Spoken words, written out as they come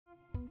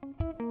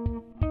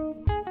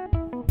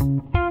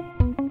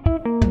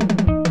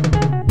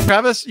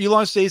Travis, you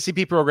launched the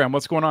ACP program.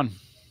 What's going on?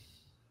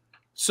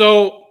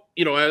 So,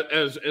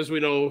 as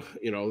we know,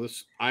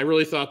 I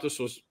really thought this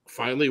was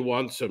finally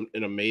once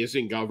an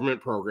amazing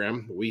government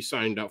program. We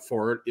signed up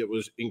for it. It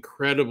was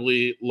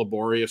incredibly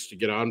laborious to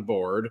get on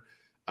board.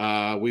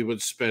 We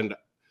would spend,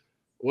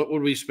 what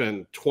would we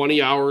spend?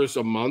 20 hours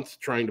a month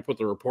trying to put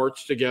the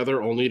reports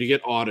together, only to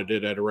get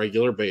audited at a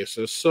regular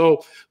basis.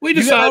 So we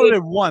decided. You got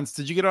audited once.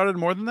 Did you get audited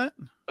more than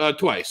that?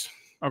 Twice.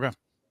 Okay.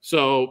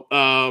 So,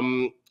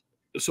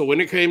 so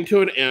when it came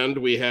to an end,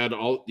 we had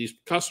all these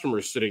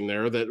customers sitting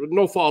there that, with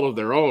no fault of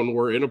their own,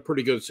 were in a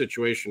pretty good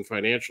situation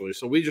financially.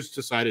 So we just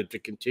decided to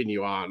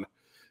continue on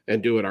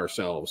and do it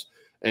ourselves.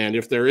 And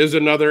if there is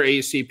another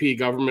ACP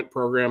government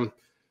program,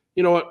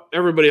 you know what?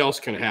 Everybody else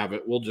can have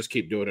it. We'll just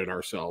keep doing it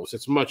ourselves.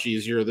 It's much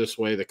easier this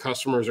way. The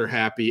customers are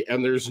happy,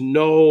 and there's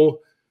no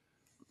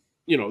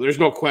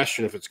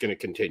question if it's going to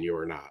continue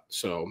or not.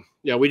 So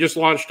yeah, we just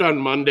launched on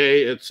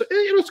Monday. It's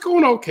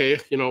going okay.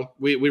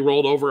 We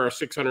rolled over our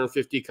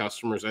 650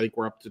 customers. I think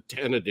we're up to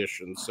 10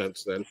 additions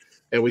since then,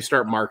 and we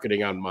start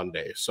marketing on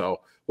Monday.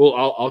 So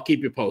I'll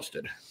keep you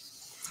posted.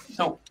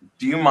 So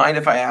do you mind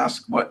if I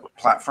ask what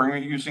platform you're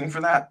using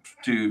for that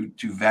to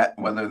vet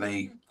whether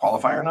they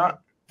qualify or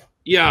not?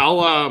 Yeah,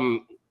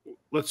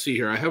 let's see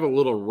here. I have a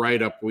little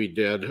write-up we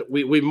did.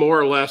 We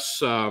more or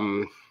less,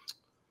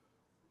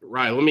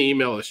 Right, let me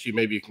email this to you.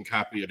 Maybe you can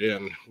copy it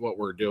in, what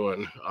we're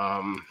doing.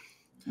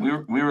 We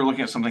were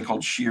looking at something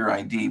called Sheer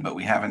ID, but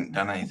we haven't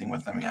done anything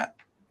with them yet.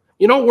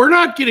 We're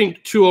not getting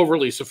too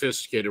overly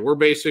sophisticated. We're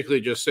basically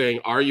just saying,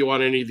 are you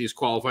on any of these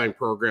qualifying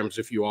programs?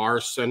 If you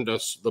are, send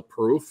us the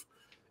proof.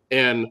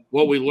 And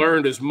what we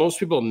learned is most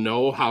people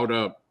know how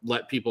to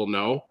let people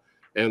know.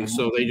 And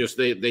so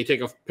they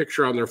take a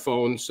picture on their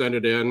phone, send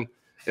it in.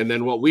 And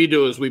then what we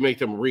do is we make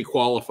them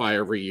requalify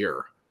every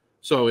year.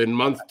 So in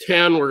month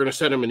 10, we're going to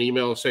send them an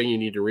email saying you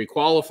need to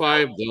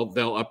requalify.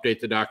 They'll update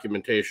the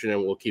documentation,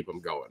 and we'll keep them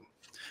going.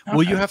 Okay.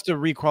 Will you have to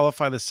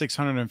requalify the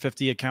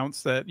 650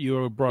 accounts that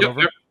you brought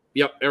over?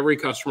 Yep. Every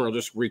customer will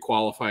just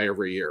requalify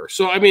every year.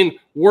 So, I mean,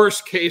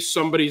 worst case,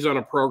 somebody's on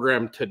a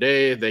program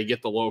today, they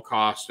get the low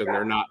cost, and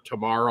they're not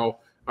tomorrow.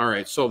 All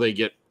right, so they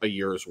get a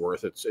year's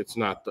worth. It's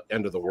not the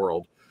end of the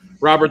world.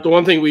 Robert, the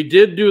one thing we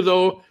did do,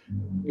 though,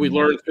 we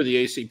learned through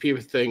the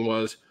ACP thing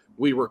was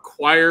we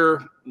require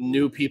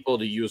new people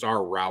to use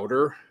our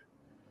router.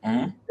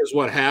 Because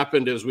what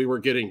happened is we were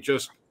getting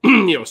just,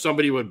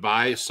 somebody would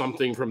buy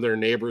something from their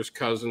neighbor's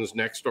cousin's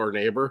next door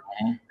neighbor.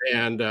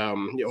 And,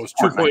 it was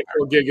 2.4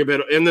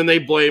 gigabit. And then they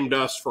blamed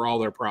us for all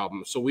their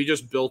problems. So we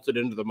just built it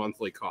into the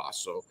monthly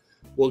cost. So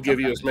we'll give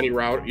you as many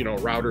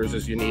routers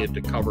as you need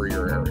to cover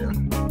your area.